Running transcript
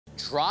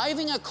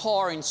Driving a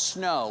car in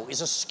snow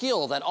is a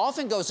skill that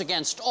often goes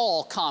against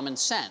all common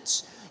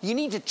sense. You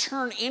need to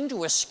turn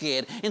into a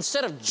skid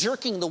instead of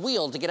jerking the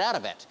wheel to get out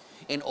of it.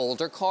 In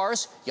older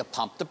cars, you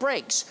pump the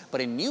brakes,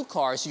 but in new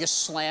cars, you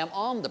slam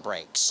on the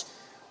brakes.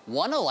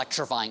 One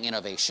electrifying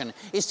innovation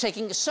is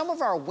taking some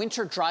of our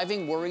winter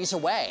driving worries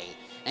away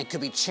and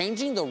could be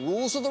changing the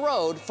rules of the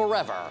road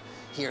forever.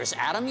 Here's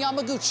Adam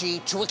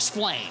Yamaguchi to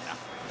explain.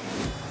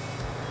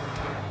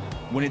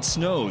 When it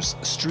snows,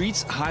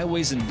 streets,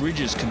 highways, and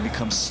bridges can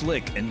become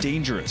slick and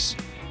dangerous.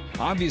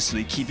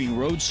 Obviously, keeping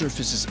road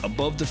surfaces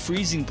above the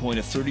freezing point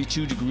of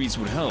 32 degrees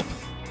would help.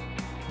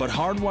 But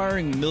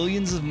hardwiring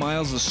millions of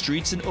miles of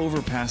streets and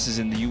overpasses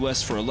in the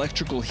US for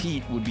electrical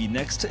heat would be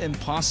next to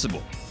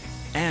impossible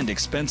and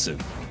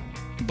expensive.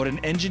 But an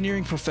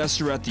engineering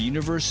professor at the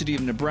University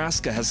of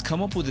Nebraska has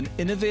come up with an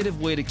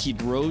innovative way to keep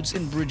roads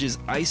and bridges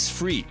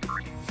ice-free.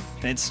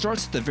 And it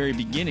starts at the very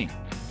beginning,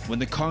 when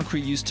the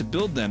concrete used to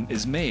build them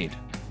is made.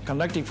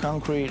 Conductive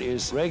concrete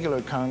is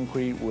regular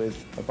concrete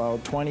with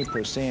about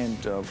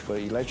 20% of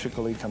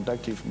electrically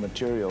conductive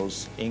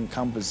materials in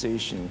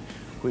composition,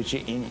 which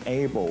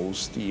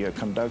enables the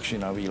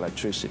conduction of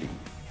electricity.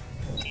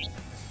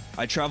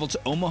 I traveled to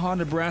Omaha,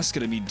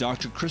 Nebraska to meet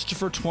Dr.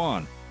 Christopher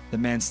Tuan, the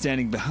man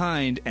standing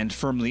behind and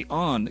firmly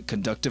on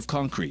conductive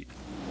concrete.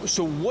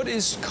 So what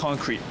is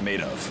concrete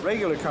made of?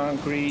 Regular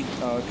concrete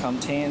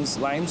contains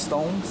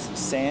limestone,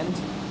 sand,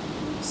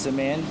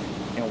 cement,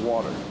 and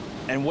water.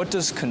 And what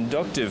does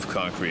conductive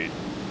concrete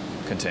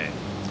contain?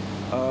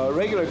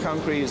 Regular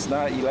concrete is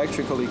not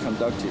electrically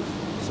conductive.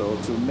 So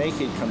to make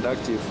it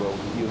conductive,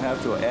 you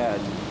have to add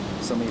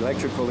some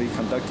electrically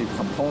conductive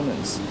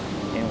components.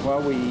 And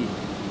what we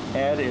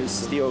add is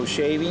steel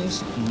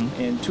shavings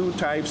and two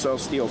types of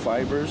steel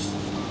fibers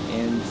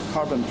and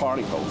carbon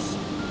particles.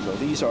 So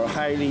these are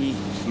highly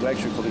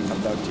electrically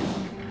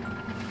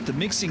conductive. The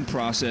mixing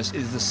process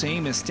is the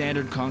same as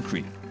standard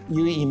concrete.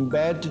 You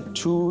embed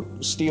two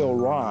steel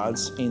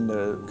rods in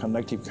the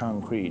conductive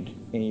concrete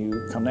and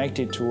you connect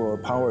it to a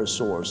power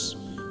source,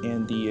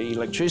 and the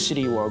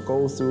electricity will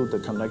go through the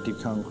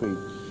conductive concrete.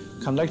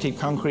 Conductive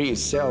concrete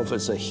itself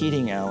is a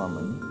heating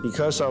element.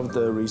 Because of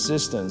the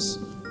resistance,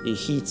 it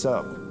heats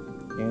up,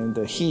 and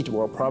the heat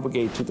will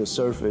propagate to the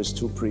surface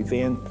to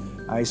prevent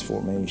ice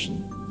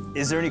formation.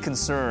 Is there any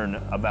concern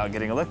about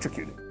getting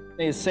electrocuted?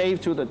 It's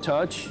safe to the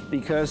touch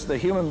because the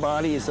human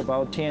body is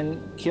about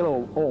 10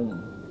 kilo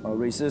ohm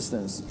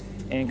resistance,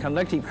 and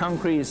conductive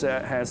concrete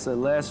has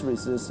less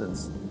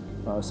resistance.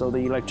 So the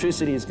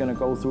electricity is going to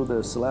go through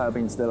the slab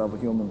instead of a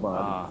human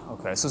body.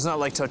 Okay, so it's not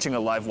like touching a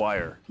live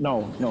wire.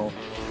 No, no.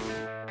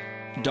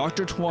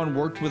 Dr. Tuan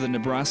worked with the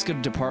Nebraska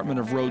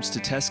Department of Roads to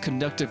test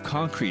conductive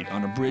concrete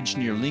on a bridge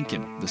near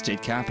Lincoln, the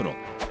state capital.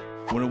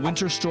 When a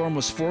winter storm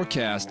was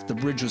forecast, the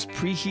bridge was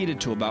preheated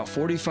to about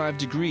 45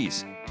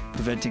 degrees,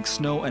 preventing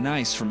snow and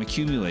ice from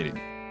accumulating.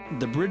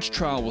 The bridge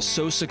trial was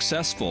so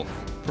successful,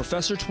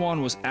 Professor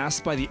Tuan was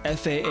asked by the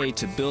FAA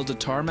to build a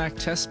tarmac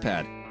test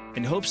pad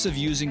in hopes of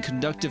using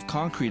conductive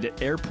concrete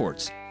at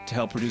airports to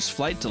help reduce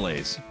flight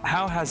delays.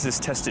 How has this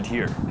tested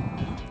here?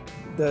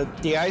 The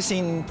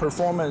de-icing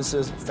performance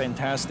is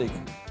fantastic.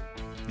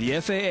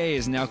 The FAA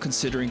is now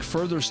considering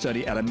further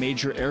study at a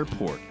major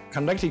airport.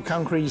 Conductive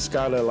concrete's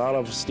got a lot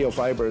of steel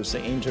fibers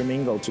that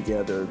intermingle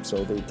together,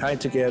 so they tie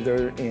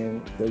together,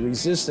 and the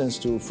resistance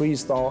to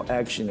freeze-thaw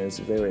action is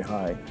very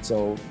high.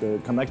 So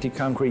the conductive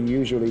concrete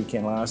usually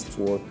can last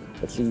for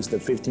at least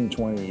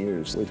 15-20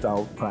 years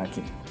without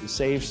cracking. It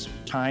saves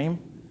time,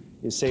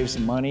 it saves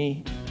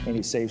money, and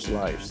it saves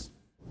lives.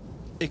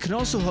 It can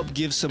also help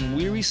give some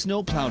weary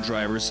snowplow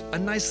drivers a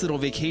nice little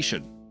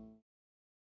vacation.